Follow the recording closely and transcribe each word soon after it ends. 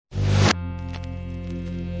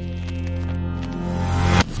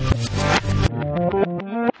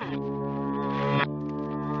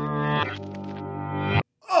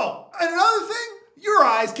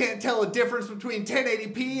can't tell a difference between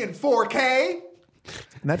 1080p and 4K.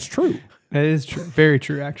 And that's true. That is true. Very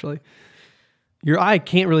true, actually. Your eye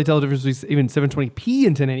can't really tell the difference between even 720p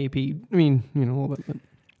and 1080p. I mean, a little bit. But.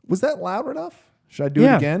 Was that loud enough? Should I do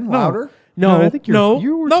it again? Louder? No, I think you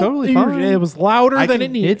were totally fine. It was louder than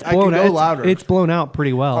it needed. It's blown I can go louder. It's blown out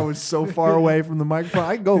pretty well. I was so far away from the microphone.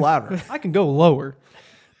 I can go louder. I can go lower.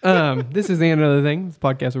 This is Another Thing. This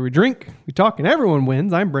podcast where we drink, we talk, and everyone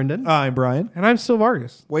wins. I'm Brendan. I'm Brian. And I'm still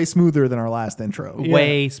Vargas. Way smoother than our last intro.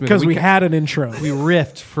 Way smoother. Because we had an intro. We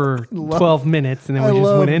riffed for 12 minutes and then we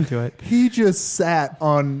just went into it. He just sat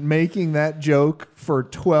on making that joke for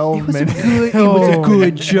 12 minutes. It was a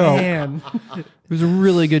good joke. Man. It was a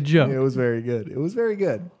really good joke. It was very good. It was very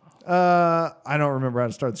good. I don't remember how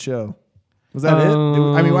to start the show. Was that it?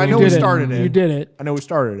 I mean, I know we started it. You did it. I know we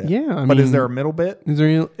started it. Yeah. But is there a middle bit? Is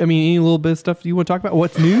there any little bit of stuff you want to talk about?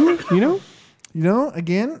 What's new? You know,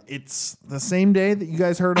 again, it's the same day that you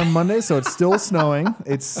guys heard on Monday, so it's still snowing.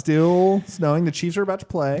 It's still snowing. The Chiefs are about to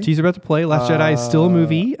play. Chiefs are about to play. Last Jedi is still a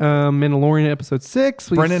movie. Mandalorian episode 6.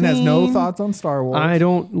 Brendan has no thoughts on Star Wars. I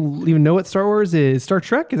don't even know what Star Wars is. Star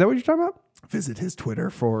Trek? Is that what you're talking about? Visit his Twitter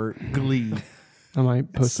for Glee. I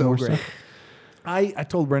might post some more stuff. I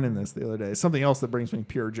told Brendan this the other day. Something else that brings me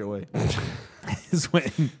pure joy is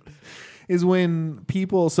when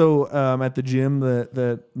people. So at the gym that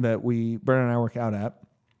Brendan and I work out at,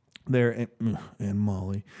 there and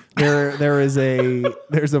Molly, there's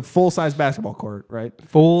a full size basketball court, right?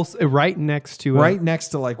 Right next to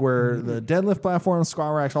like where the deadlift platform,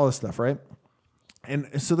 squat racks, all this stuff, right?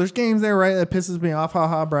 And so there's games there, right? That pisses me off.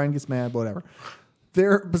 Ha, Brian gets mad, whatever.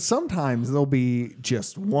 But sometimes there'll be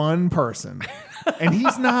just one person, and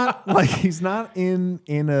he's not in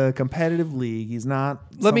a competitive league. He's not.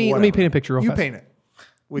 Let me paint a picture. Real you fast. Paint it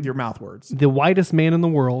with your mouth words. The whitest man in the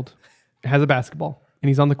world has a basketball, and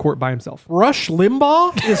he's on the court by himself. Rush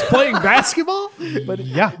Limbaugh is playing basketball. But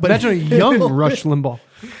imagine a young Rush Limbaugh.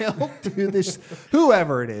 He'll do this.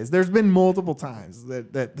 Whoever it is, there's been multiple times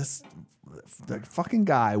that the fucking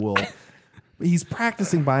guy will. He's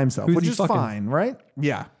practicing by himself, which is fine, right?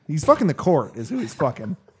 Yeah. He's fucking the court is who he's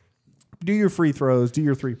fucking. Do your free throws, do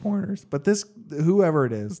your 3-pointers. But whoever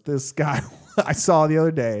it is, this guy I saw the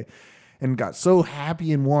other day and got so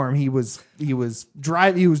happy and warm. He was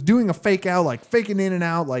doing a fake out, like faking in and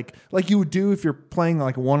out, like you would do if you're playing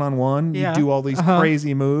like one-on-one. You do all these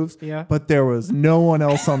crazy moves. Yeah. But there was no one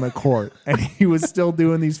else on the court. And he was still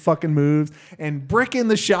doing these fucking moves and bricking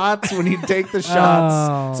the shots when he'd take the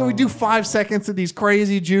shots. So we do 5 seconds of these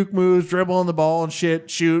crazy juke moves, dribbling the ball and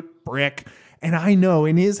shit, shoot, brick. And I know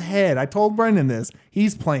in his head, I told Brendan this,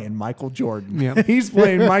 he's playing Michael Jordan. Yeah. He's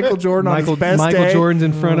playing Michael Jordan on his best day. Michael Jordan's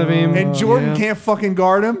in front of him. And Jordan can't fucking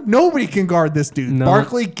guard him. Nobody can guard this dude. No.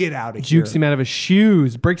 Barkley, get out of here. Jukes him out of his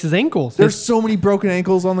shoes, breaks his ankles. There's so many broken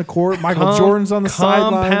ankles on the court. Michael Jordan's on the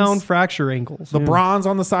sidelines. Compound fracture ankles. LeBron's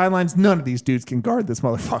on the sidelines. None of these dudes can guard this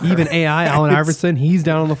motherfucker. Even AI, Allen Iverson, he's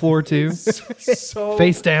down on the floor too. So,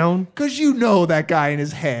 face down. Because that guy in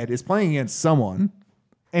his head is playing against someone.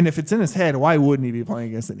 And if it's in his head, why wouldn't he be playing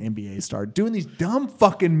against an NBA star? Doing these dumb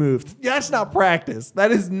fucking moves. That's not practice. That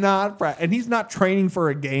is not practice. And he's not training for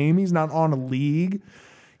a game. He's not on a league.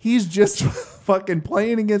 He's just fucking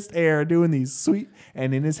playing against air, doing these sweet.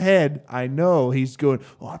 And in his head, I know he's going,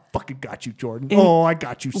 oh, I fucking got you, Jordan. And I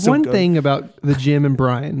got you so One good. thing about the gym and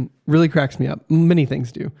Brian really cracks me up. Many things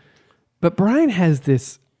do. But Brian has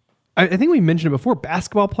this, I think we mentioned it before,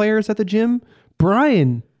 basketball players at the gym.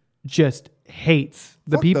 Brian just hates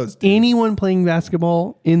the people, anyone playing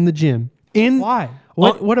basketball in the gym. Why?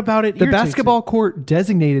 What about it? The basketball court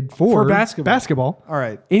designated for basketball. All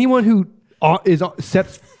right. Anyone who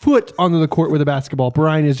steps foot onto the court with a basketball,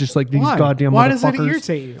 Brian is just like these goddamn Why motherfuckers. does that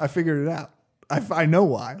irritate you? I figured it out. I know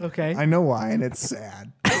why. Okay. I know why, and it's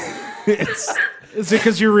sad. Is it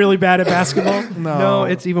because you're really bad at basketball? No,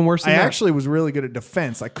 it's even worse than I that. actually was really good at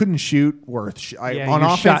defense. I couldn't shoot worth. On your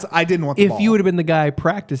offense, shot- I didn't want the ball. If you would have been the guy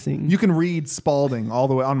practicing. You can read Spalding all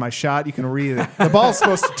the way on my shot. You can read it. The ball's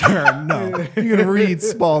supposed to turn. No, you can read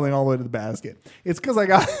Spalding all the way to the basket. It's because I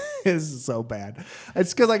got. This is so bad.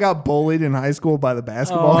 It's because I got bullied in high school by the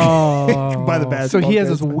basketball. By the basketball. So he has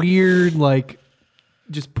this weird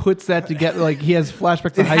just puts that together. Like he has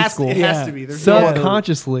flashbacks to high school. It has to be. There's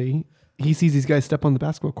Subconsciously, he sees these guys step on the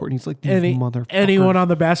basketball court, and he's like, "These motherfuckers." Anyone on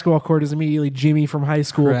the basketball court is immediately Jimmy from high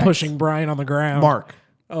school pushing Brian on the ground. Mark.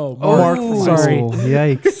 Mark. Sorry.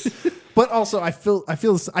 Yikes. But also,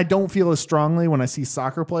 I don't feel as strongly when I see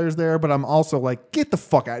soccer players there. But I'm also like, get the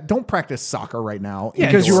fuck out! Don't practice soccer right now. Yeah,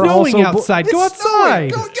 because you were snowing also outside. Go It's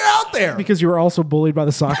outside. snowing. Get out there. Because you were also bullied by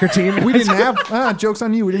the soccer team. We didn't have. Jokes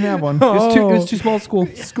on you. We didn't have one. It was too small school.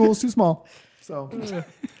 School's too small. So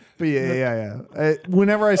But yeah.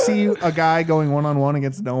 Whenever I see a guy going one-on-one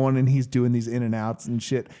against no one and he's doing these in and outs and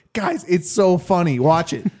shit, guys, it's so funny.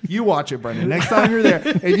 Watch it. You watch it, Brendan. Next time you're there,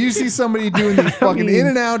 if you see somebody doing these fucking in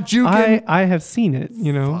and out juking, I have seen it,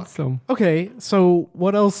 so. Okay, so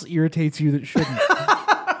what else irritates you that shouldn't?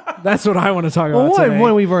 That's what I want to talk about today.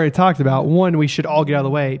 One we've already talked about. One we should all get out of the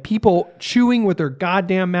way. People chewing with their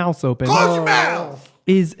goddamn mouths open. close your mouth.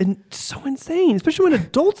 Is so insane, especially when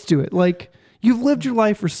adults do it. Like, you've lived your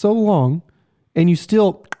life for so long and you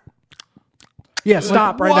still... Yeah,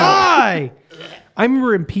 stop right now. Why? I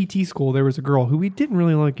remember in PT school, there was a girl who we didn't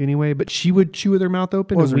really like anyway, but she would chew with her mouth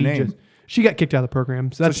open. What was and her we name? She got kicked out of the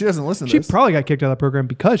program. So she doesn't listen to She this. probably got kicked out of the program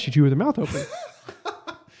because she chewed with her mouth open.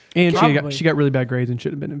 And Probably. she got really bad grades and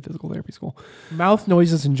should have been in physical therapy school. Mouth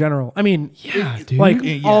noises in general. I mean, Dude. like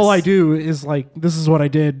Yes. all I do is like, this is what I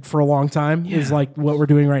did for a long time is like what we're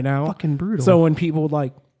doing right now. Fucking brutal. So when people would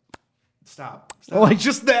like, Stop. like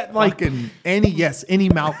just that, like, Fucking any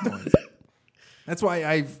mouth noise. That's why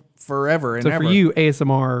I've forever and So ever. for you,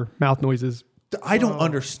 ASMR mouth noises. I don't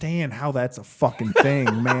understand how that's a fucking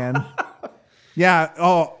thing, man. Yeah.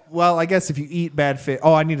 Oh, well, I guess if you eat bad fish.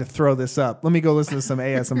 Oh, I need to throw this up. Let me go listen to some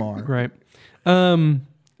ASMR. Right.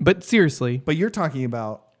 But seriously, But you're talking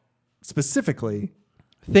about specifically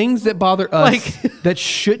things that bother us that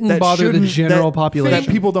shouldn't bother the general population. that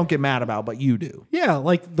people don't get mad about, but you do. yeah,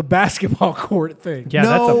 like the basketball court thing. Yeah,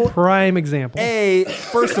 No. that's a prime example.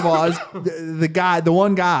 First of all, the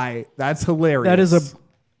one guy, that's hilarious. That is a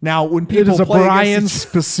now when It people is a play Brian against each-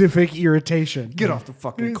 specific irritation. get off the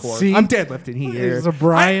fucking court. See? I'm deadlifting here. It's a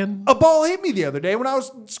Brian. A ball hit me the other day when I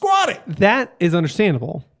was squatting. That is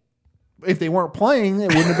understandable. If they weren't playing, it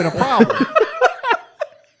wouldn't have been a problem.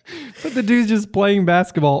 But the dude's just playing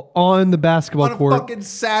basketball on the basketball On a court. fucking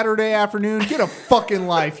Saturday afternoon, get a fucking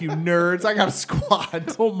life, you nerds. I got a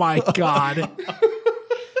squat. Oh my God.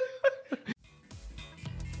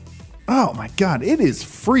 Oh my God, it is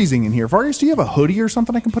freezing in here. Vargas, do you have a hoodie or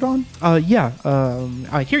something I can put on? Yeah.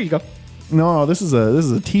 Here you go. No, this is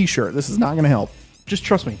a t-shirt. This is not going to help. Just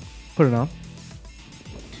trust me. Put it on.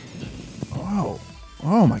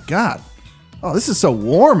 Oh my God. Oh, this is so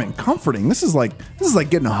warm and comforting. This is like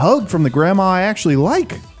getting a hug from the grandma I actually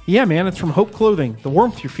like. Yeah, man. It's from Hope Clothing. The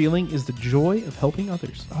warmth you're feeling is the joy of helping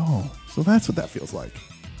others. Oh, so that's what that feels like.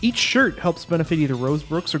 Each shirt helps benefit either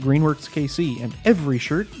Rosebrooks or Greenworks KC, and every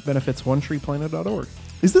shirt benefits OneTreePlanet.org.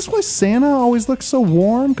 Is this why Santa always looks so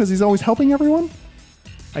warm? Because he's always helping everyone?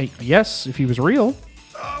 Yes, if he was real.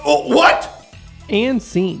 Oh, what? And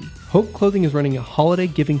scene. Hope Clothing is running a holiday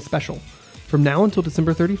giving special. From now until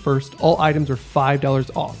December 31st, all items are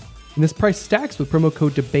 $5 off. And this price stacks with promo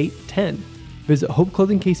code DEBATE10. Visit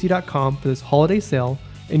hopeclothingkc.com for this holiday sale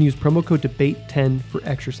and use promo code DEBATE10 for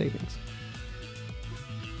extra savings.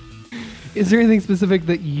 Is there anything specific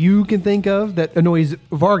that you can think of that annoys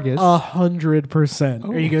Vargas? 100%.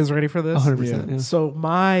 Are you guys ready for this? 100%. Yeah. So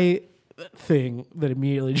my thing that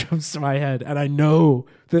immediately jumps to my head, and I know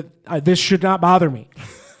that this should not bother me.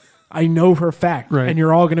 I know for a fact. Right. And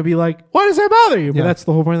you're all going to be like, why does that bother you? But Yeah. that's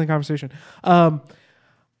the whole point of the conversation.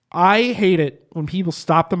 I hate it when people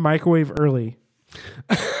stop the microwave early,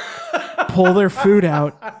 pull their food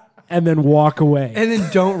out, and then walk away. And then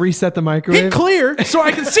don't reset the Hit microwave. clear so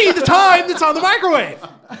I can see the time that's on the microwave.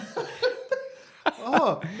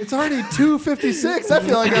 Oh, it's already 2:56. I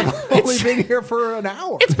feel like I've only been here for an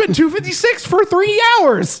hour. It's been 2:56 for 3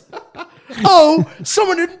 hours. Oh,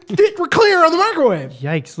 someone did clear on the microwave.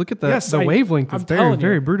 Yikes! Look at the Yes, wavelength. It's very,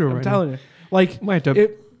 very brutal I'm right telling now. you. Like, Might have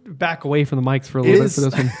to back away from the mics for a little bit for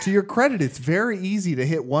this one. To your credit, it's very easy to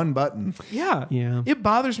hit one button. yeah. Yeah. It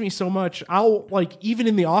bothers me so much. I'll, like, even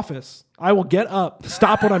in the office, I will get up,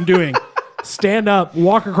 stop what I'm doing, stand up,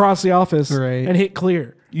 walk across the office, Right. and hit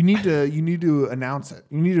clear. You need to announce it.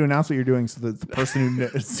 You need to announce what you're doing so that the person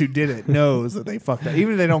who did it knows that they fucked up.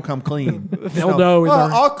 Even if they don't come clean, They'll know. Oh,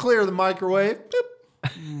 I'll clear the microwave.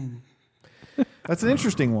 That's an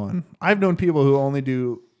interesting one. I've known people who only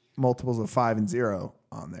do multiples of 5 and 0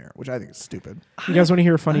 on there, which I think is stupid. You guys want to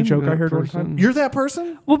hear a funny I'm joke I that heard one person. time? You're that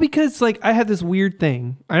person? Well, because like I have this weird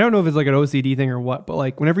thing. I don't know if it's like an OCD thing or what, but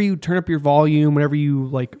like whenever you turn up your volume, whenever you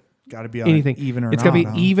like Got to be on anything, even or it's not. got to be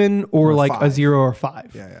huh? even or Or like a 5. 0 or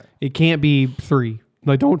 5. Yeah. It can't be 3.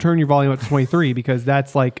 Like don't turn your volume up to 23 because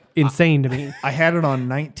that's like insane to me. I had it on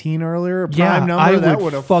 19 earlier. Prime Yeah, number. I that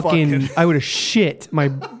would would have I would have shit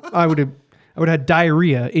my. I would have had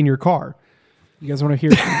diarrhea in your car. You guys want to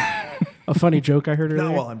hear a funny joke I heard earlier?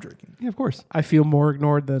 Not while I'm drinking. Yeah, of course. I feel more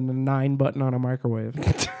ignored than the 9 button on a microwave.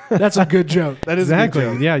 That's a good joke. That is Exactly. A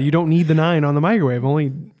good joke. Yeah, you don't need the 9 on the microwave.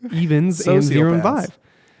 Only evens and 0 and Sociopaths. 5.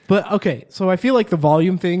 But okay, so I feel like the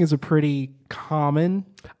volume thing is a pretty common.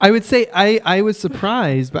 I would say I was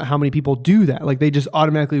surprised by how many people do that. Like they just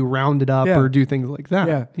automatically round it up Yeah. or do things like that.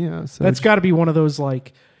 Yeah. Yeah. So That's got to be one of those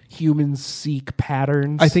like humans seek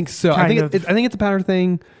patterns. I think so. I think it's a pattern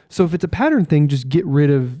thing. So if it's a pattern thing, just get rid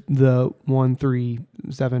of the 1, 3,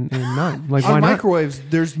 7, and 9. Like why On not? microwaves,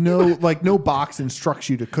 there's no box instructs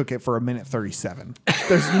you to cook it for a minute 37.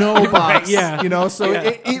 There's no box, yeah. you know. So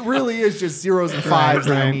it really is just zeros and fives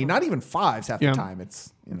that I right. need. Not even fives half Yeah. the time.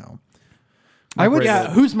 It's I would. Yeah,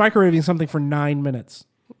 who's microwaving something for 9 minutes?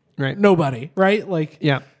 Right. Nobody, right? Like,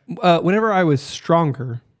 Yeah. Whenever I was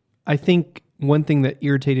stronger, I think one thing that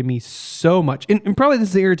irritated me so much, and probably this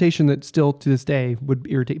is an irritation that still to this day would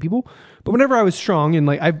irritate people, but whenever I was strong, and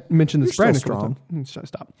like I've mentioned this, You're Brian, still a couple strong. times.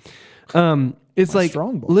 Stop. It's like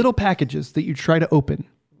strong boy. little packages that you try to open.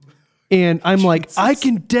 And I'm like, I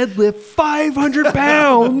can deadlift 500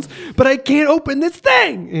 pounds, but I can't open this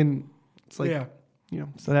thing. And it's like, Yeah. you know,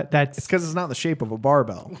 so that's because it's not the shape of a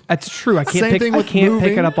barbell. that's true. I Same can't pick, thing I with can't pick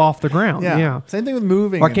moving. it up off the ground. Yeah. Same thing with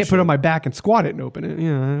moving. Or I and can't put it on shit. my back and squat it and open it.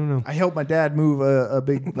 Yeah, I don't know. I helped my dad move a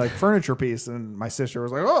big like furniture piece, and my sister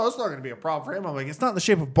was like, "Oh, that's not going to be a problem for him." I'm like, "It's not in the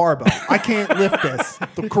shape of barbell. I can't lift this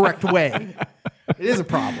the correct way. It is a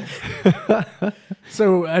problem."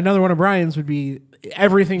 so another one of Brian's would be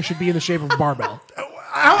everything should be in the shape of a barbell.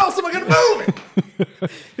 How else am I going to move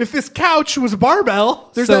it? If this couch was a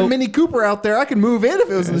barbell, There's So- that Mini Cooper out there. I can move it if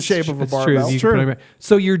it was in the shape of a It's true. barbell. You can put it on-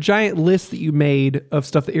 So your giant list that you made of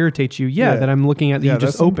stuff that irritates you, Yeah. that I'm looking at that Yeah, you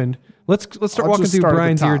just that's- opened. Let's start I'll walking just through start at the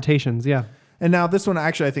Brian's top. irritations. Yeah. And now this one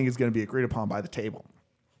actually I think is going to be agreed upon by the table.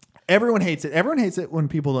 Everyone hates it. Everyone hates it when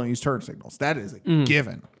people don't use turn signals. That is a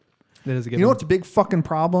given. That is a good You know one. what's a big fucking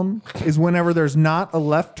problem is whenever there's not a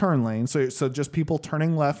left turn lane. So just people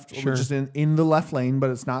turning left, Sure. which is in the left lane, but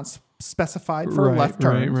it's not specified for a left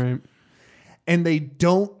turn. Right. And they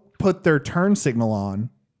don't put their turn signal on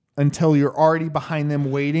until you're already behind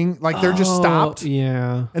them waiting. Like they're just stopped.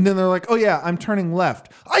 Yeah. And then they're like, "Oh yeah, I'm turning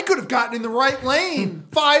left. I could have gotten in the right lane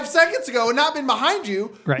 5 seconds ago and not been behind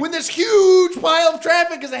you Right. when this huge pile of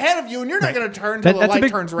traffic is ahead of you, and you're not going to turn until the That's a light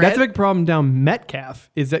big. turns red." That's a big problem down Metcalf.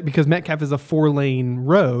 Is that because Metcalf is a 4-lane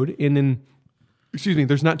road, and then, excuse me,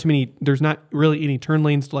 there's not really any turn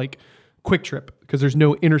lanes to like Quick Trip because there's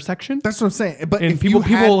no intersection. That's what I'm saying. But And if people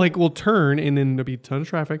you had, like will turn, and then there'll be a ton of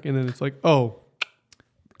traffic, and then it's like, oh,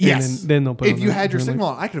 yes, and then they'll put if on you the had your turn lane. signal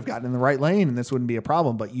on, I could have gotten in the right lane, and this wouldn't be a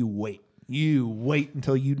problem. But you wait. You wait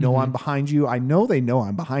until you know I'm behind you. I know they know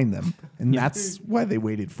I'm behind them, and that's why they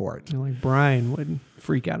waited for it. You know, like Brian would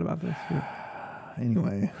freak out about this. Yeah.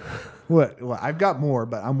 Anyway, what? Well, I've got more,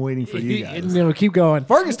 but I'm waiting for you guys. Keep going.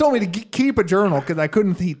 Vargas told me to keep a journal because I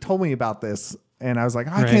couldn't. He told me about this, and I was like,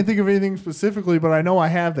 I Right. can't think of anything specifically, but I know I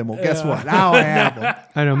have them. Well, guess what? Now I have them.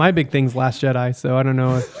 I know my big thing's Last Jedi, so I don't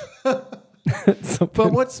know if. something-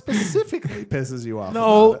 But what specifically pisses you off?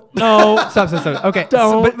 about it? No. Stop. Okay,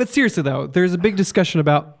 Don't. but seriously though, there's a big discussion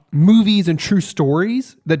about movies and true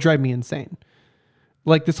stories that drive me insane.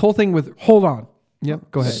 Like this whole thing with. Hold on.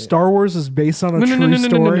 Yep, go ahead. Star Wars is based on a No, true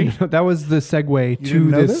story. no. That was the segue to didn't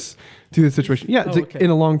know this to this situation. Yeah, it's okay. in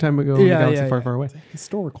a long time ago in Yeah, a galaxy yeah, far, yeah. far away.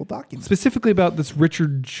 Historical documents. Specifically about this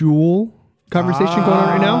Richard Jewell conversation going on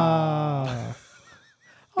right now.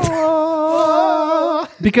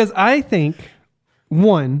 Because I think,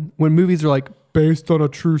 one, when movies are like based on a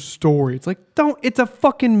true story, it's like, it's a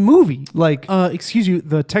fucking movie. Like, Excuse you,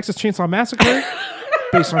 the Texas Chainsaw Massacre,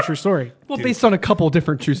 based on a true story. well, based on a couple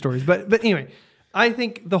different true stories. But anyway, I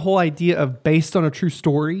think the whole idea of based on a true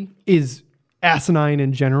story is asinine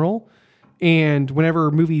in general. And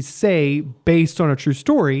whenever movies say based on a true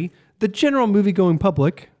story, the general movie-going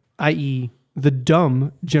public, i.e. the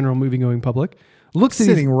dumb general movie-going public, looks at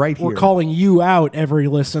Sitting these right here. We're calling you out, every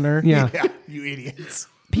listener. Yeah. Yeah, you idiots.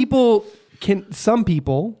 Some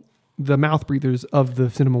people, the mouth breathers of the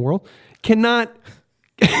cinema world, cannot.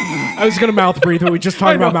 I was going to mouth breathe, but we just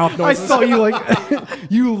talked about mouth I noises. saw you like,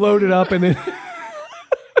 you loaded up and then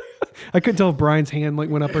I couldn't tell if Brian's hand like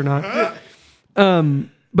went up or not.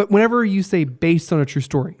 But whenever you say based on a true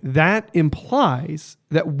story, that implies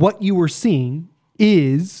that what you were seeing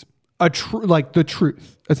is like the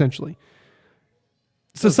truth, essentially.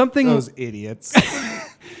 So Those idiots.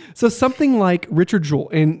 So something like Richard Jewell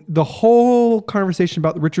and the whole conversation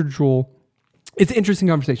about Richard Jewell, it's an interesting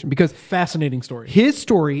conversation because Fascinating story. his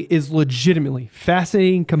story is legitimately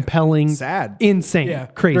fascinating, compelling, Sad. insane, Yeah,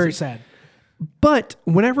 crazy. very sad. But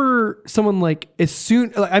whenever someone I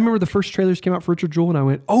remember the first trailers came out for Richard Jewell and I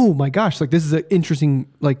went, oh my gosh, like this is an interesting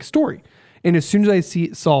like story. And as soon as I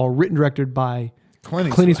saw written, directed by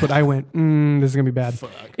Clint Eastwood, I went, this is going to be bad.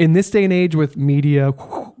 In this day and age with media,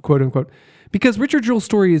 quote unquote, Because Richard Jewell's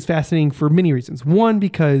story is fascinating for many reasons. One,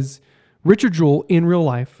 because Richard Jewell in real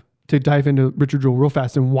life, to dive into Richard Jewell real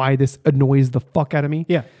fast and why this annoys the fuck out of me.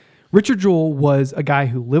 Yeah. Richard Jewell was a guy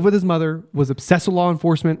who lived with his mother, was obsessed with law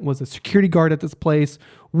enforcement, was a security guard at this place,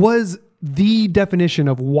 was the definition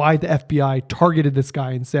of why the FBI targeted this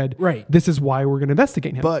guy and said, right, this is why we're going to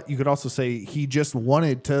investigate him. But you could also say he just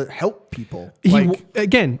wanted to help people.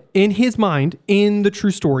 Again, in his mind, in the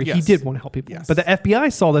true story, he did want to help people. Yes. But the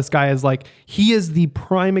FBI saw this guy as like, he is the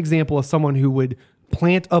prime example of someone who would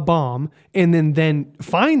plant a bomb and then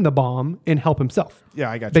find the bomb and help himself. Yeah,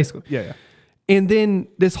 I got you. Basically. Yeah. And then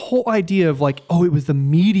this whole idea of like, oh, it was the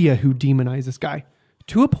media who demonized this guy.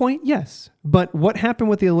 To a point, yes. But what happened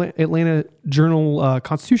with the Atlanta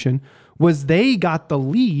Journal-Constitution was they got the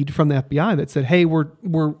lead from the FBI that said, hey, we're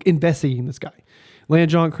investigating this guy.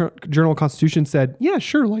 Atlanta Journal-Constitution said, yeah,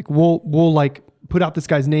 sure. Like we'll like put out this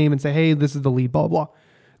guy's name and say, hey, this is the lead, blah, blah,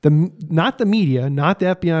 blah. Not the media, not the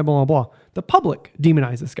FBI, blah, blah, blah. The public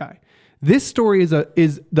demonized this guy. This story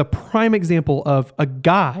is the prime example of a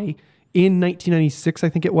guy in 1996, I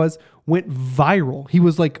think it was, went viral. He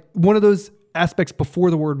was like one of those aspects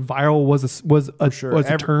before the word viral was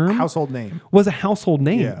a term. Household name. Was a household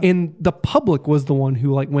name. Yeah. And the public was the one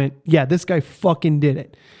who like went, yeah, this guy fucking did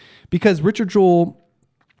it. Because Richard Jewell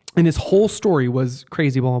and his whole story was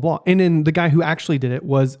crazy, blah, blah, blah. And then the guy who actually did it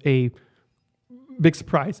was a big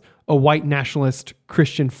surprise, a white nationalist,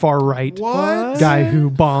 Christian, far-right guy who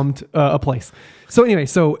bombed a place. So anyway,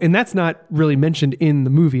 and that's not really mentioned in the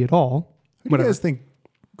movie at all. Who do you guys think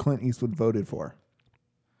Clint Eastwood voted for?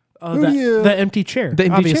 The empty chair. The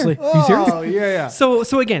empty obviously. chair. You serious? Oh, yeah.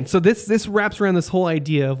 So again, this wraps around this whole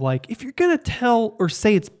idea of like, if you're going to tell or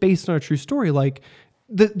say it's based on a true story, like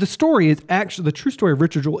the story is actually, the true story of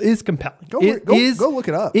Richard Jewell is compelling. Go look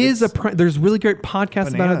it up. There's really great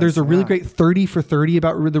podcasts about it. There's a really great 30 for 30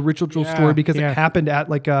 about the Richard Jewell story because it happened at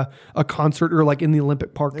like a concert or like in the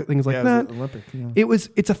Olympic Park, things like that.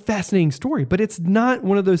 It's a fascinating story, but it's not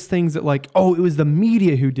one of those things that like, oh, it was the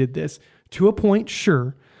media who did this. To a point,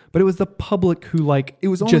 sure. But it was the public who like it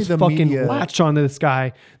was just fucking latched onto this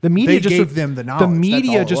guy. The media just gave them the knowledge. The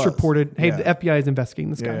media just reported, hey, the FBI is investigating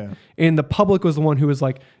this guy. And the public was the one who was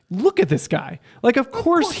like, look at this guy. Like, of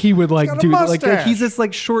course he would like do that. Like he's this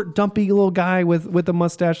like short, dumpy little guy with a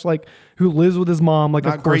mustache, like who lives with his mom. Like,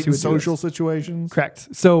 not of course great he would in social situations.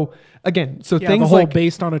 Correct. So again, things the whole like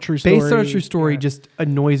based on a true story, just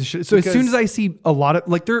annoys the shit. So as soon as I see a lot of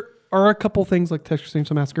like there are a couple things like Texas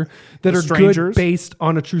Chainsaw Massacre that are good based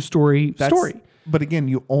on a true story. But again,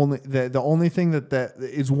 you only the only thing that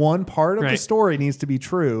is one part of the story needs to be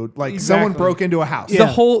true. Like someone broke into a house. Yeah.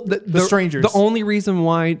 The strangers. The only reason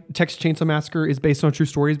why Texas Chainsaw Massacre is based on a true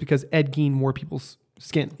story is because Ed Gein wore people's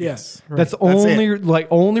skin. Yes, right. That's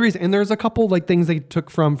only reason. And there's a couple like things they took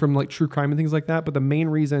from like true crime and things like that. But the main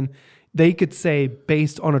reason they could say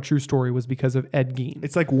based on a true story was because of Ed Gein.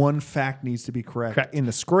 It's like one fact needs to be correct. In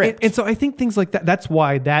the script. And so I think things like that, that's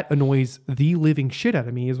why that annoys the living shit out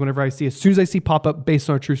of me is whenever as soon as I see pop up based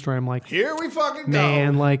on a true story, I'm like, here we fucking go.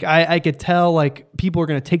 Man, like I could tell like people are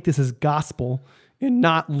going to take this as gospel and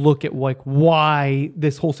not look at like why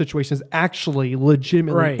this whole situation is actually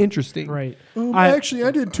legitimately interesting. Right. I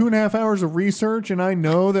did 2.5 hours of research and I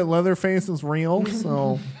know that Leatherface is real.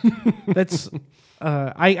 So that's...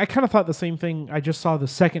 I kind of thought the same thing. I just saw the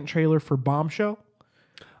second trailer for Bombshell.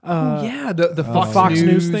 The Fox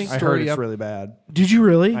News thing. I heard it's really bad. Did you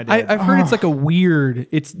really? I've heard it's like a weird.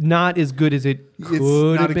 It's not as good as it could have been.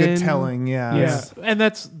 It's not a good telling. Yeah, and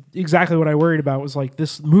that's exactly what I worried about. Was like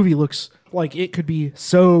this movie looks like it could be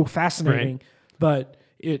so fascinating, but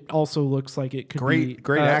it also looks like it could be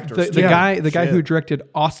great actors. The guy who directed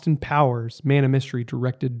Austin Powers, Man of Mystery,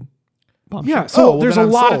 directed. Bombshell. Yeah, so there's a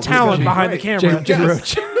lot of talent behind the camera. Jim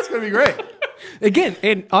Roach. It's gonna be great. Again,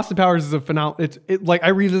 and Austin Powers is a phenomenal. It like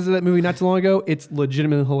I revisited that movie not too long ago. It's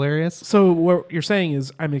legitimately hilarious. So what you're saying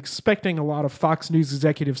is, I'm expecting a lot of Fox News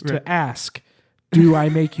executives to ask, "Do I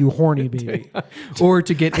make you horny, baby?" or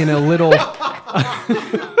to get in a little,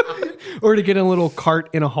 or to get in a little cart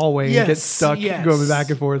in a hallway and get stuck going back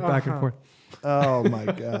and forth, back and forth. Oh my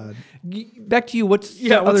God! Back to you. What's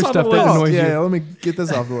other stuff that annoys you? Yeah, let me get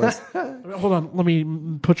this off the list. Hold on, let me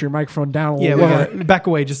put your microphone down a little bit. Yeah, back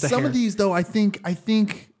away just a hair. Some of these, though, I think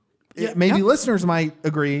maybe listeners might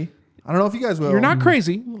agree. I don't know if you guys will. You're not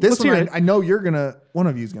crazy. This one, I know you're gonna. One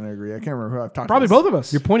of you is gonna agree. I can't remember who I've talked to. Probably both of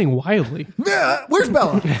us. You're pointing wildly. Yeah, where's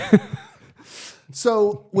Bella?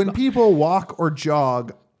 So when people walk or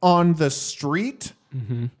jog on the street.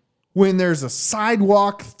 Mm-hmm. When there's a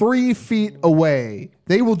sidewalk 3 feet away,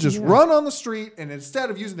 they will just run on the street, and instead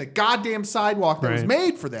of using the goddamn sidewalk that was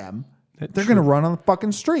made for them, They're going to run on the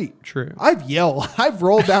fucking street. True. I've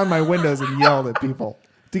rolled down my windows and yelled at people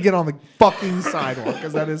to get on the fucking sidewalk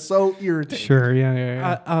because that is so irritating. Sure.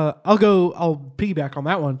 Yeah. I'll piggyback on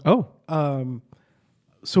that one. Oh.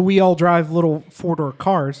 So we all drive little 4-door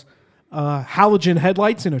cars. Halogen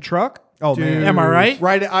headlights in a truck. Oh, man. Am I right?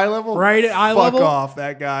 Right at eye level? Right at eye level? Fuck off,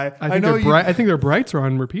 that guy. I think their brights are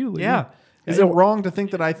on repeatedly. Yeah. Is it wrong to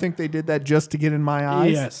think that I think they did that just to get in my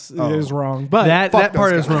eyes? Yes, Oh. it is wrong. But That Fuck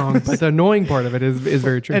part those is wrong, but the annoying part of it is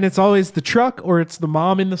very true. and it's always the truck or it's the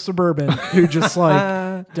mom in the Suburban who just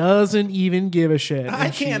like doesn't even give a shit. I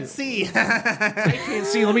And can't see. I can't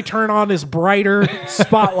see. Let me turn on this brighter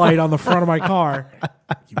spotlight on the front of my car.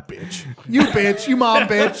 You bitch. You bitch. You mom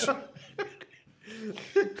bitch.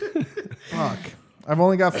 Fuck. I've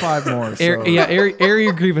only got 5 more. So. air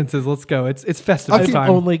your grievances. Let's go. It's festive I've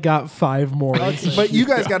time. only got 5 more. But you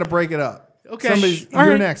guys got to break it up. Okay. You're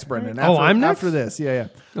right. next, Brendan. Oh, I'm next? After this. Yeah.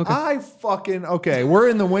 Okay. We're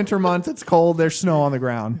in the winter months. It's cold. There's snow on the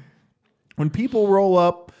ground. When people roll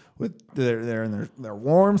up with they're in their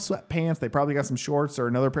warm sweatpants, they probably got some shorts or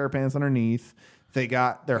another pair of pants underneath. They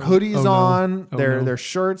got their hoodies on, their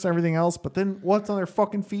shirts, everything else. But then what's on their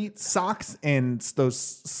fucking feet? Socks and those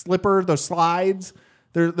slides.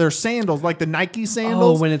 They're sandals, like the Nike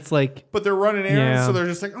sandals. Oh, when it's like, but they're running errands, so they're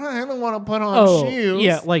just like, I don't want to put on shoes.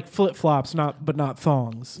 Yeah, like flip flops, but not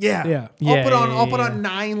thongs. Yeah. Yeah. I'll put on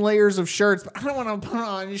 9 layers of shirts, but I don't want to put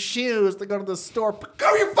on shoes to go to the store.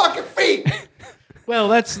 Cover your fucking feet. Well,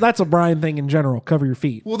 that's a Brian thing in general. Cover your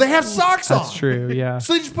feet. Well, they have socks on. that's true. Yeah.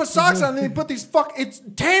 So they just put socks on and they put these it's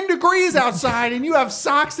 10 degrees outside and you have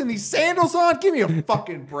socks and these sandals on? Give me a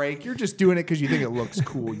fucking break. You're just doing it because you think it looks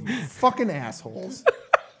cool, you fucking assholes.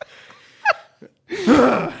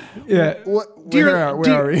 Yeah. Where are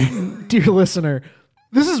we? Dear listener,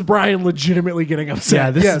 this is Brian legitimately getting upset.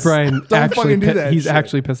 Yeah, this Yes. is Brian Don't actually fucking do that he's shit.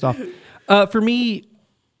 actually pissed off. For me,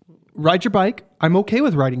 ride your bike. I'm okay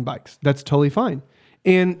with riding bikes. That's totally fine.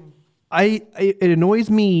 And it annoys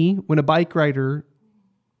me when a bike rider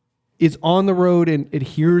is on the road and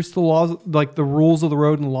adheres to the laws, like the rules of the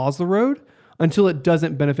road and laws of the road, until it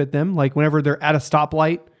doesn't benefit them. Like whenever they're at a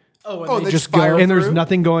stoplight They just fire go and there's through?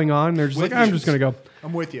 nothing going on, they're just With like, I'm you. just gonna go.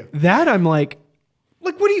 I'm with you. That I'm like,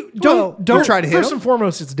 what do you Don't try to hit First him? and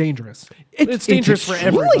foremost, it's dangerous. It's dangerous for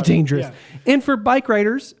extremely everybody. dangerous. Yeah. And for bike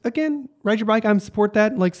riders, again, ride your bike. I'm support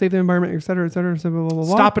that. Like save the environment, et cetera, blah, blah, blah,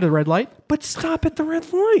 blah. Stop at a red light. But stop at the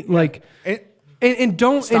red light. Like And and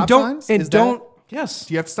don't Stop and don't signs? and Is don't Yes.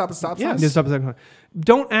 do you have to stop at stop Yes. signs? just stop a second.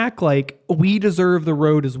 Don't act like we deserve the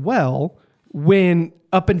road as well when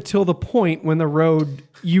up until the point when the road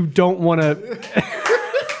you don't want to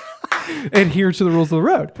adhere to the rules of the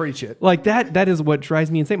road. Preach it. Like that is what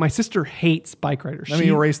drives me insane. My sister hates bike riders. Let me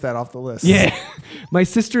erase that off the list. Yeah. My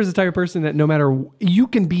sister is the type of person that no matter you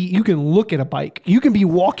can look at a bike. You can be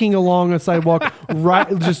walking along a sidewalk right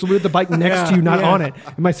just with the bike next to you, not on it.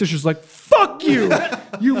 And my sister's like, fuck you,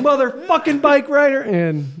 you motherfucking bike rider.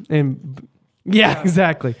 And yeah,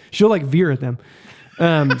 exactly. She'll like veer at them.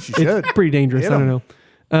 She should. It's pretty dangerous. Hit I don't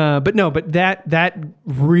 'em. know. But that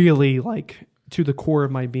really like to the core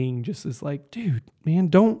of my being just is like, dude, man,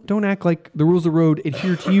 don't act like the rules of the road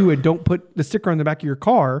adhere to you and don't put the sticker on the back of your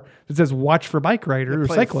car that says watch for bike rider or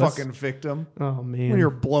Play cyclist. fucking victim. Oh man. When you're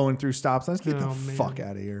blowing through stop signs, get the Oh, man. fuck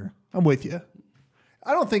out of here. I'm with you.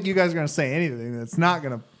 I don't think you guys are going to say anything that's not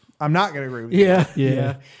going to. I'm not going to agree with you.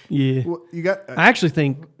 yeah. Well, you got. I actually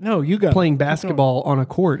think No, you got playing basketball on a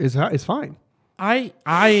court is fine.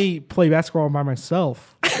 I play basketball by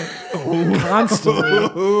myself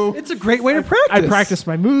constantly. It's a great way to practice. I practice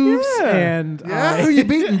my moves Yeah. and Yeah, who you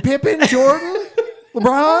beating? Pippen, Jordan,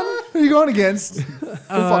 LeBron? Who you going against?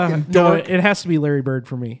 Fucking no, dork. it has to be Larry Bird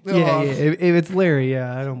for me. Yeah. If it's Larry,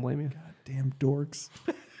 yeah, I don't blame you. Damn dorks.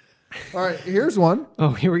 All right, here's one.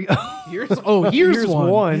 Oh, here we go. Here's one.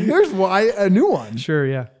 Here's why a new one. Sure,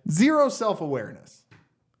 yeah. Zero self-awareness.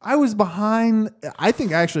 I was behind. I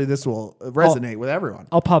think actually this will resonate with everyone.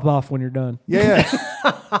 I'll pop off when you're done. Yeah.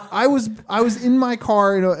 I was in my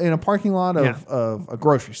car in a parking lot of, Yeah. of a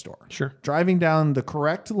grocery store. Sure. Driving down the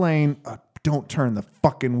correct lane. Don't turn the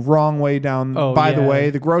fucking wrong way down. Oh, by the yeah. way,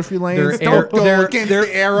 the grocery lanes. There Don't go against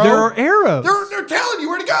the arrow. There are arrows. They're telling you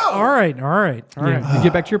where to go. All right. Yeah, you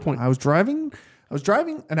get back to your point. I was driving,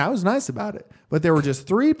 and I was nice about it. But there were just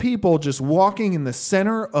 3 people just walking in the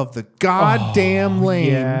center of the goddamn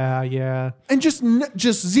lane. Yeah. And just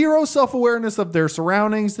zero self-awareness of their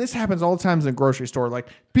surroundings. This happens all the times in a grocery store. Like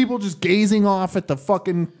people just gazing off at the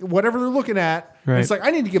fucking whatever they're looking at. Right. It's like, I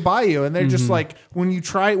need to get by you. And they're just like, when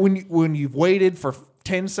you've waited for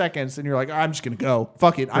 10 seconds and you're like, I'm just going to go.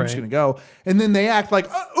 Fuck it. I'm just going to go. And then they act like,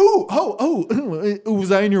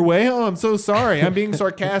 was I in your way? Oh, I'm so sorry. I'm being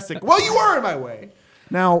sarcastic. Well, you were in my way.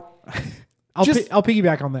 Now, I'll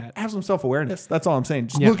piggyback on that. have some self-awareness. That's all I'm saying.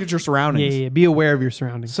 Just look at your surroundings. Yeah. Be aware of your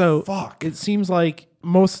surroundings. So Fuck. it seems like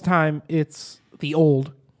most of the time it's the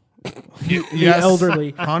old, the Yes.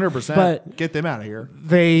 elderly. 100%. But- get them out of here.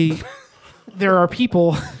 There are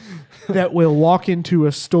people that will walk into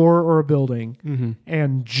a store or a building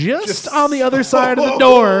and just on the other side of the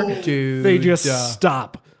door, Dude, they just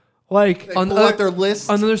stop. Like They pull out their list.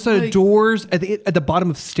 on the other side of doors, at the bottom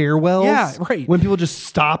of stairwells. Yeah, right. When people just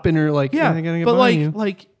stop and are like, yeah, "I gotta get but behind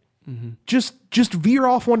like you." just veer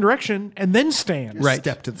off one direction and then stand. Right.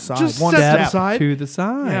 Step to the side. Just One step step. aside. to the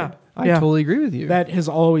side. Yeah. I Yeah. totally agree with you. That has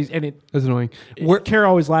always That's annoying. Kara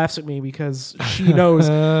always laughs at me because she knows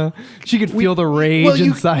She could feel the rage well,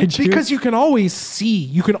 inside you. because you can always see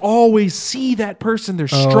that person. They're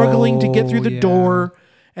struggling to get through the yeah. door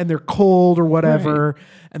and they're cold or whatever.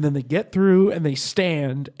 And then they get through and they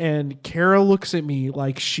stand. And Kara looks at me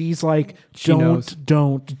like she's like, knows.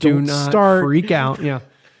 don't do not start. freak out. Yeah.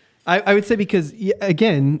 I would say because,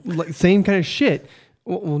 again, like same kind of shit.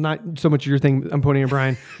 Well, not so much your thing. I'm pointing at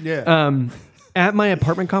Brian. Yeah. At my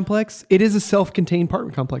apartment complex, it is a self-contained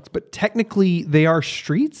apartment complex, but technically they are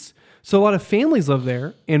streets. So a lot of families live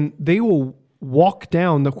there, and they will walk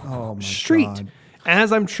down the street God.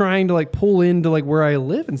 as I'm trying to like pull into like where I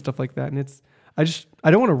live and stuff like that. And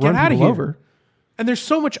I don't want to run outta people here. over. And there's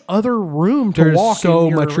so much other room to There's walk. so in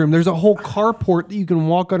your- much room. There's a whole carport that you can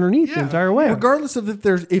walk underneath the entire way. Regardless of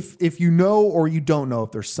if you know or you don't know,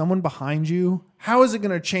 if there's someone behind you, how is it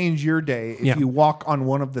going to change your day if you walk on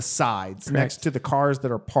one of the sides next to the cars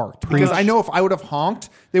that are parked? Because I know if I would have honked,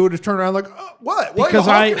 they would have turned around like, what? Why Because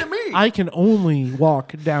are you honking at me? I can only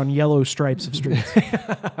walk down yellow stripes of streets.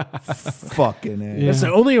 Fucking A. That's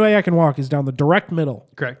the only way I can walk is down the direct middle.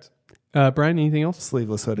 Correct. Brian, anything else?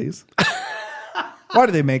 Sleeveless hoodies. Why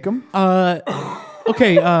do they make them?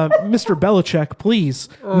 Okay, Mr. Belichick, please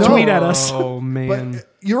tweet at us. Oh man. But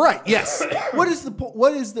you're right. Yes. What is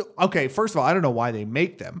the? Okay. First of all, I don't know why they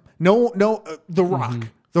make them. No. The Rock.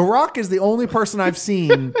 The Rock is the only person I've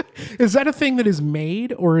seen. Is that a thing that is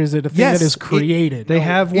made, or is it a thing Yes, that is created? They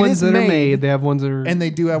have it ones is that are made, made. They have ones that are. And they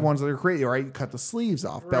do have ones that are created, right? You cut the sleeves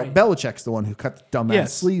off. Right. Belichick's the one who cut the dumbass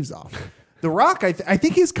Yes. sleeves off. The Rock, I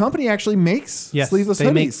think his company actually makes yes, sleeveless they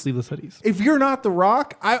hoodies. make sleeveless hoodies. If you're not The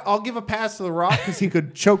Rock, I'll give a pass to The Rock because he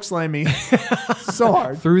could choke slam me so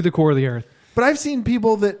hard. Through the core of the earth. But I've seen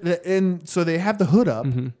people and so they have the hood up,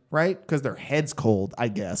 right? Because their head's cold, I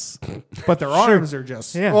guess. But their arms are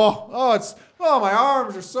just, Yeah. my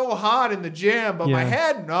arms are so hot in the gym, but my Yeah.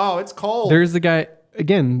 head, no, it's cold. There's the guy,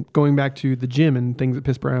 again, going back to the gym and things that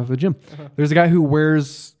piss Brian off the gym. There's a guy who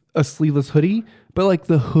wears a sleeveless hoodie, but like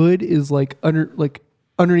the hood is like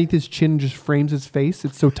underneath his chin, just frames his face.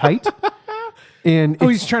 It's so tight. And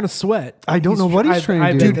he's trying to sweat. I don't know what he's trying to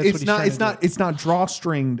I do. bet Dude, that's what it's he's not. trying It's to not. do. It's not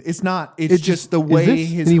drawstringed. It's not. It's just the is way this?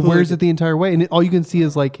 his. And he hood, wears it the entire way, and all you can see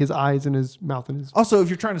is like his eyes and his mouth and his. Also, if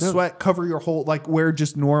you're trying to sweat, cover your whole. Like wear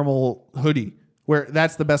just normal hoodie. Where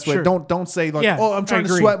that's the best way. Sure. Don't say like, Yeah, I'm trying I to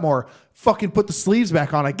agree. sweat more. Fucking put the sleeves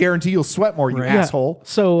back on. I guarantee you'll sweat more. You Yeah. asshole.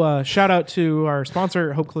 So shout out to our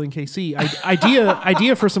sponsor, Hope Clothing KC.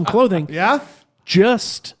 Idea for some clothing. Yeah.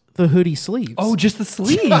 Just the hoodie sleeves. Oh, just the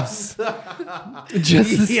sleeves. just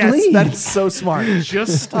the Yes, sleeves. that is so smart.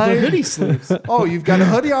 just the hoodie sleeves. Oh, you've got a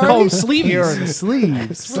hoodie already? Call them sleeveys. Here are the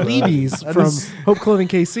sleeves. Sleeveys That from is- Hope Clothing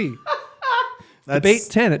KC. Debate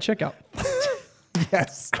 10 at checkout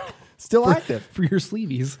Yes. Still active. for your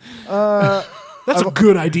sleeveys. That's a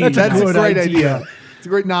good idea. That's a Good great idea. It's a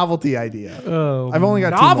great novelty idea. Oh, I've only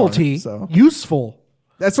got Novelty, 2 more, so. useful.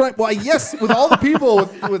 That's right. Well, yes, with all the people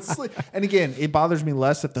with sleep. And again, it bothers me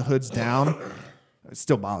less if the hood's down. It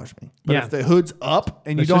still bothers me. But Yeah. if the hood's up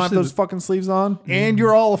and you don't have Especially those fucking sleeves on and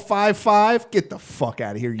you're all a 5'5", get the fuck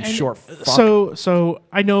out of here, you short fuck. So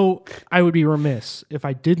I know I would be remiss if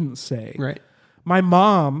I didn't say right. my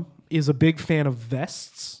mom is a big fan of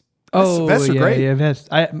vests. Oh, vests are yeah, great. Yeah, vest.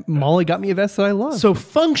 Molly got me a vest that I love. So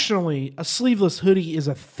functionally, a sleeveless hoodie is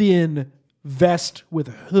a thin vest with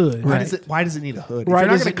a hood. Why does it need a hood? Right, If you're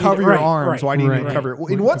not does going it to cover need- your right, arms, right, why do you need right. to cover it?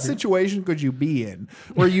 In what situation could you be in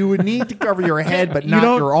where you would need to cover your head but not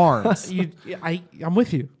don't- your arms? I'm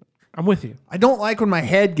with you. I'm with you. I don't like when my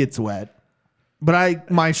head gets wet, but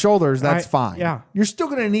my shoulders, that's fine. yeah. You're still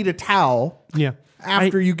going to need a towel yeah.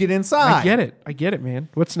 after you get inside. I get it, man.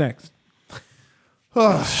 What's next?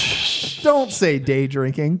 Don't say day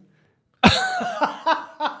drinking.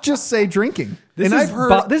 just say drinking. This and is I've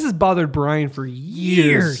heard this has bothered Brian for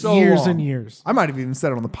years. so years long. and years. I might have even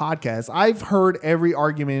said it on the podcast. I've heard every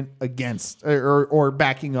argument against or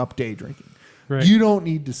backing up day drinking. Right. You don't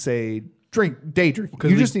need to say day drinking.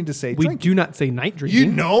 You just need to say we drinking. do not say night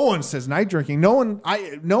drinking. No one says night drinking. No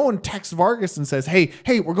one texts Vargas and says, "Hey,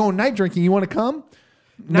 we're going night drinking. You want to come?"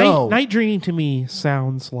 No. Night drinking to me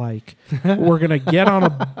sounds like we're gonna get on a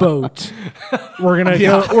boat. We're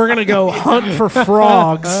gonna go hunt for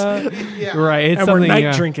frogs, Right. It's and we're something,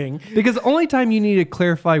 night drinking. Because the only time you need to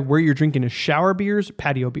clarify where you're drinking is shower beers,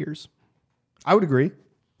 patio beers. I would agree.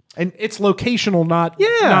 And It's locational, not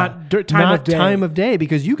time of day,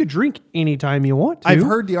 because you could drink anytime you want to. I've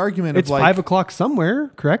heard the argument it's of like 5 o'clock somewhere,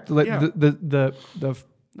 correct? Like Yeah. the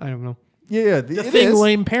I don't know. the thing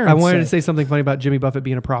lame parents. I wanted to say. say something funny about Jimmy Buffett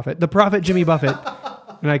being a prophet. The prophet Jimmy Buffett.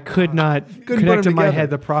 And I could not connect in my head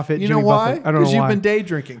the prophet You Jimmy know why? Buffett. I don't know why. Because you've been day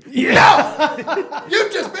drinking. No,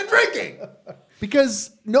 you've just been drinking.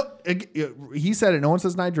 Because he said it. No one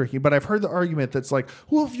says night drinking, but I've heard the argument that's like,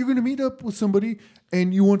 well, if you're going to meet up with somebody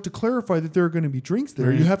and you want to clarify that there are going to be drinks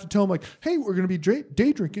there, you have to tell them like, hey, we're going to be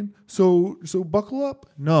day drinking, so buckle up.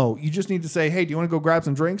 No, you just need to say, hey, do you want to go grab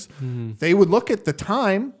some drinks? They would look at the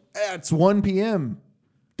time. It's 1 p.m.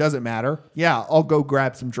 Doesn't matter. Yeah, I'll go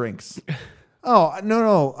grab some drinks. Oh,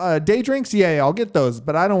 no. Day drinks? Yeah, I'll get those,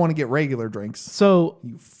 but I don't want to get regular drinks. So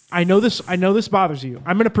I know this bothers you.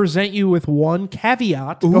 I'm going to present you with one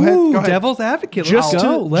caveat. Ooh, Go ahead. devil's advocate. Just Let's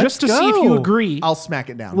go. Let's to see if you go. agree. I'll smack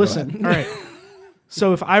it down. Listen, all right.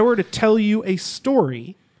 So if I were to tell you a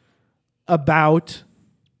story about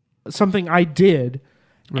something I did,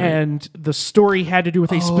 and the story had to do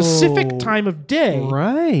with a specific time of day,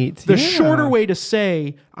 Right. the yeah. shorter way to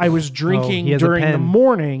say I was drinking he has a during the pen.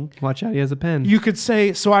 morning, Watch out, he has a pen. you could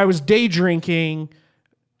say, so I was day drinking,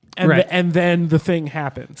 and, Right. and then the thing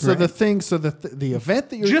happened. So the event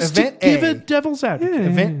that you're Just event to give A, a devil's advocate.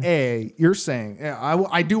 event A, you're saying,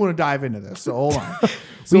 I do want to dive into this, so hold on.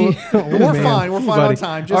 So We- we're man. fine. We're fine Buddy. on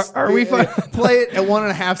time. Just Are we fine? Play it at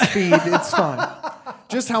 1.5 speed. It's fine.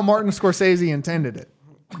 Just how Martin Scorsese intended it.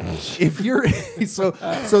 If you're so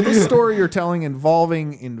this story you're telling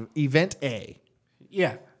involving in event A,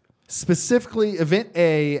 Yeah. specifically event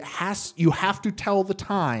A you have to tell the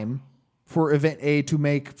time for event A to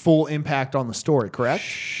make full impact on the story, correct?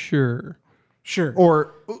 Sure. Sure.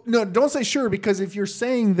 Or no, don't say sure, because if you're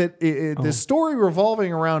saying that the story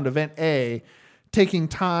revolving around event A taking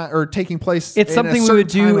place, It's in something a we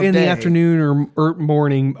would certain time do of in the day. afternoon or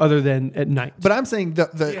morning other than at night. But I'm saying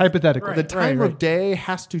the Hypothetically. the time right. of day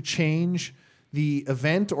has to change the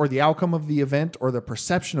event or the outcome of the event or the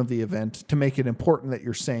perception of the event to make it important that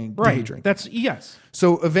you're saying day right. drinking. That's yes.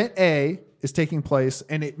 So event A is taking place,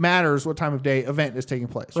 and it matters what time of day event is taking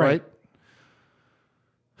place, right?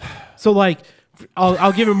 So like,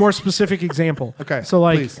 I'll give a more specific example. Okay, So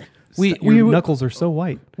like, please. Your knuckles are so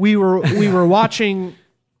white. we were watching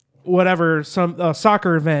whatever some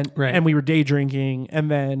soccer event, Right. and we were day drinking, and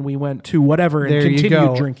then we went to whatever and There you continued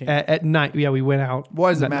go. drinking. At night. Yeah, we went out. Why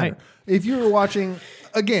does it that matter? night. If you were watching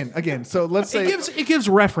again, so let's say it gives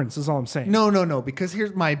reference. Is all I'm saying. no, because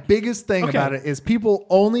here's my biggest thing Okay. about it is people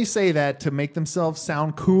only say that to make themselves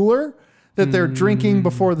sound cooler, that they're drinking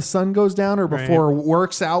before the sun goes down or before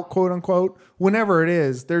works out, quote unquote, whenever it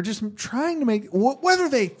is. They're just trying to make, whether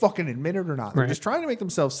they fucking admit it or not, they're just trying to make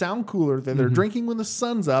themselves sound cooler that they're drinking when the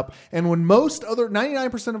sun's up. And when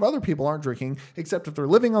 99% of other people aren't drinking, except if they're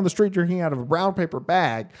living on the street drinking out of a brown paper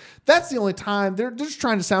bag, that's the only time they're just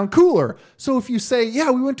trying to sound cooler. So if you say, yeah,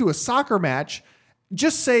 we went to a soccer match,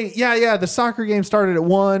 just say, yeah, the soccer game started at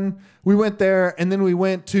 1. We went there and then we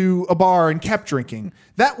went to a bar and kept drinking.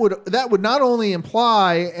 That would not only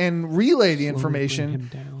imply and relay the information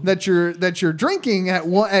that you're drinking at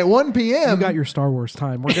 1 p.m. You got your Star Wars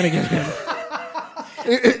time. We're gonna give him.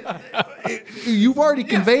 You've already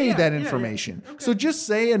conveyed that information. So just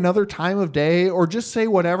say another time of day or just say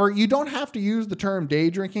whatever. You don't have to use the term day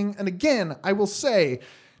drinking. And again, I will say,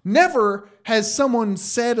 never has someone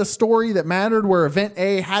said a story that mattered where event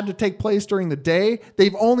A had to take place during the day.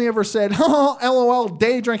 They've only ever said, oh, LOL,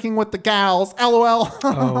 day drinking with the gals, LOL.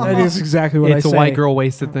 That is exactly what I It's say. a white girl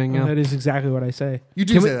wasted thing. Yeah. That is exactly what I say. You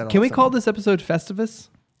do say that all Can we the call time. this episode Festivus?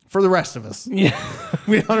 For the rest of us. Yeah.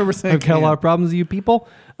 We 100% I've got a can. lot of problems with you people.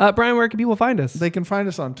 Brian, where can people find us? They can find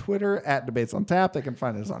us on Twitter at Debates on Tap. They can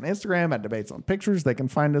find us on Instagram at Debates on Pictures. They can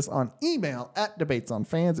find us on email at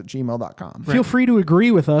debatesonfans@gmail.com. Feel free to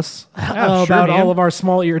agree with us sure, about man. all of our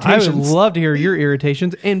small I irritations. would love to hear your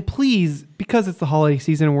irritations. And please, because it's the holiday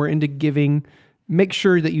season and we're into giving, Make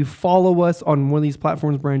sure that you follow us on one of these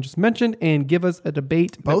platforms Brian just mentioned and give us a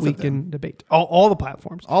debate Both that we of them. can debate. All the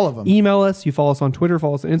platforms. All of them. Email us. You follow us on Twitter,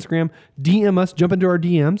 follow us on Instagram, DM us, jump into our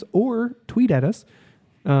DMs, or tweet at us.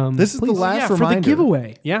 This is the last for reminder. the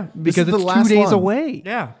giveaway. Yeah, because is it's the last 2 days one. away.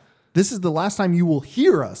 Yeah. This is the last time you will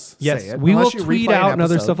hear us Yes, say it. we will unless you tweet replay an out and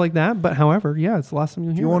other episode. stuff like that. But however, yeah, it's the last time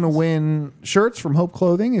you'll If hear you want to us. win shirts from Hope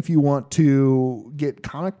Clothing, if you want to get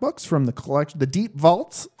comic books from the collection, the deep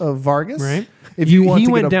vaults of Vargas, Right? If you want he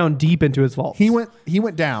to went get down deep into his vault. he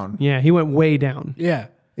went down. Yeah, he went way down. Yeah.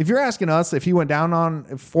 If you're asking us if he went down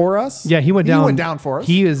for us, Yeah, he went down. He went down for us.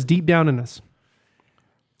 He is deep down in us.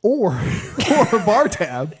 or bar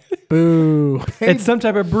tab. Boo. It's some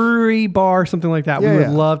type of brewery, bar, something like that. Yeah, we would yeah.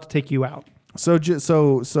 love to take you out.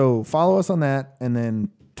 So follow us on that, and then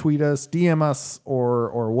tweet us, DM us,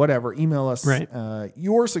 or whatever. Email us Right.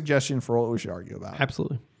 Your suggestion for what we should argue about.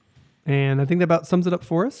 Absolutely. And I think that about sums it up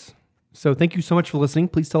for us. So thank you so much for listening.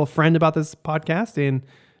 Please tell a friend about this podcast and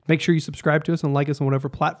make sure you subscribe to us and like us on whatever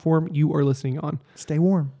platform you are listening on. Stay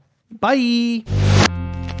warm. Bye.